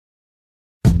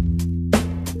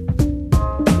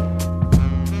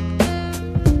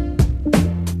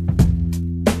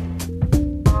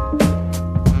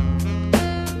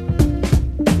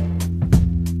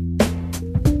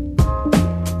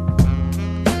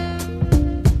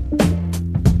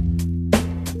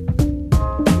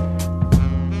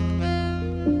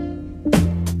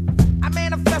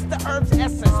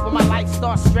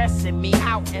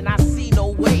south and I see no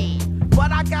way.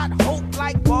 But I got hope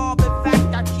like Bob. In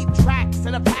fact, I keep tracks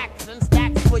in the packs and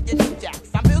stacks for your new jacks.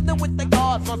 I'm building with the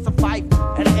guards on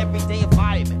survival and an everyday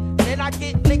environment. Then I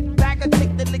get licked back and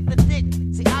take the lick the dick.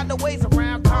 See, I know ways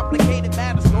around complicated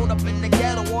matters. Grown up in the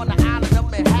ghetto on the island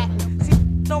of Manhattan. See,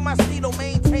 know my stilo,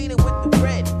 maintain it with the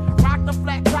bread. Rock the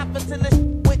flat top until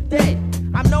the went dead.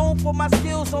 I'm known for my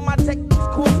skills on my techniques,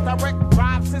 course direct,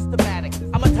 drive systematic.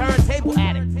 I'm a turntable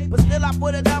addict, but still I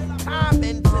put enough time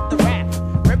into the rap.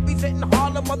 Representing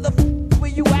Harlem, motherfucker,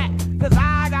 where you at? Cause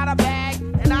I got a bag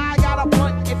and I got a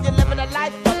blunt. If you're living a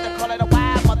life, mother, call it a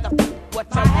wild motherfucker. What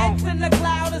you want? My head's in the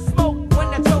cloud of smoke when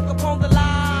I choke upon the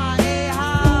line. Yeah,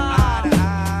 ha.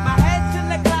 My head's in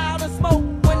the cloud of smoke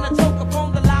when I choke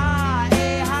upon the line.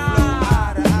 Yeah,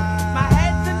 ha. My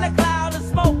head's in the cloud of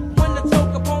smoke when I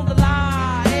choke upon the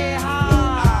line. Yeah,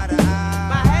 ha.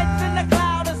 My head's in the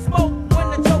cloud of smoke when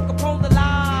I choke upon the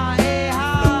line. Yeah, ha.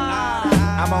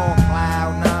 I'm on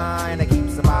cloud nine. I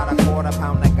keeps about a quarter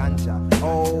pound of ganja.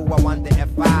 Oh, I wonder if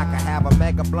I could have a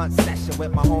mega blunt session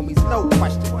with my homies, no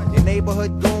question. Your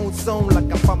neighborhood goon soon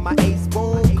looking for my ace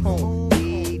boom coon.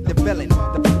 Be the villain,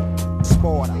 the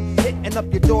sporter. Hitting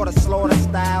up your daughter, slaughter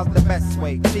styles the best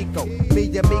way. Chico,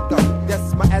 me and Miko,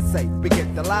 that's my essay. We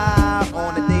get to live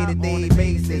on a day-to-day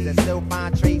basis and still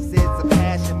find traces of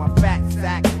passion. My fat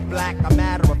sack, black, a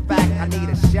matter of fact. I need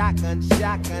a shotgun,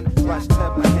 rush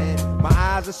to my head. My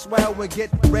eyes are swell and get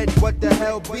red, what the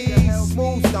hell be?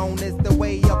 Smooth stone is the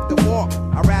way up the walk.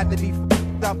 I'd rather be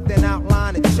up than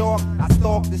outline and chalk. I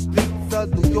stalk the streets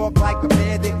of New York like a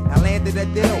bandit. I landed a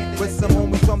deal with some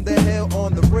homies from the hill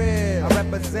on the rear. I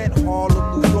represent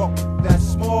Harlem, New York. That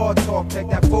small talk, take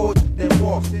that bull then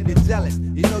walk. You're jealous,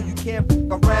 you know you can't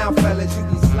fuck around, fellas. You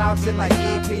be slouching like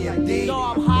EPMD. Yo,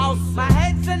 I'm house. My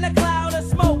head's in a cloud of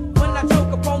smoke when I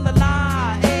choke upon the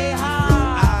line. Hey,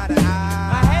 ha.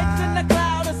 My head's in a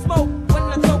cloud of smoke when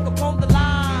I choke upon the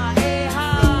line. Hey,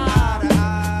 ha.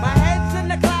 My head's in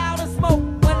a cloud of smoke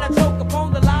when I choke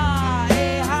upon the line.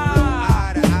 Hey,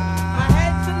 ha. My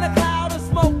head's in a cloud of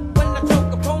smoke when I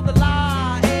choke upon the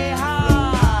line. Hey, ha.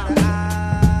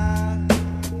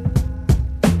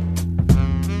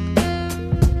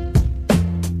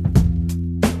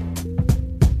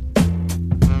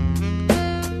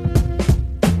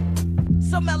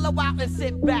 So mellow out and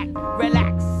sit back,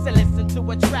 relax, and listen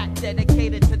to a track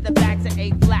dedicated to the backs of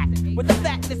A Black. With the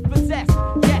fatness possessed,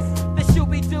 yes, the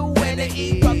Shooby-Doo and the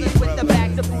E brothers with the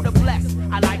bags of Buddha blessed.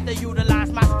 I like to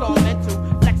utilize my strong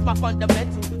mental, flex my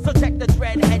fundamentals. So check the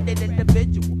dread-headed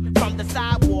individual from the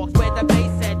sidewalks where the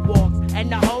bass head walks. And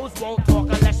the hoes won't talk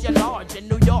unless you're large in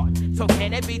New York. So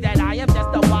can it be that I am just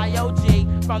a Y-O-G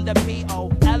from the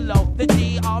P-O-L-O, the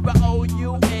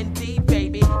D-R-O-U-N-D,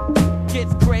 baby?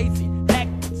 Gets crazy.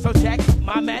 So check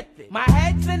my method. My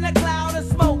head's in a cloud of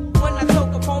smoke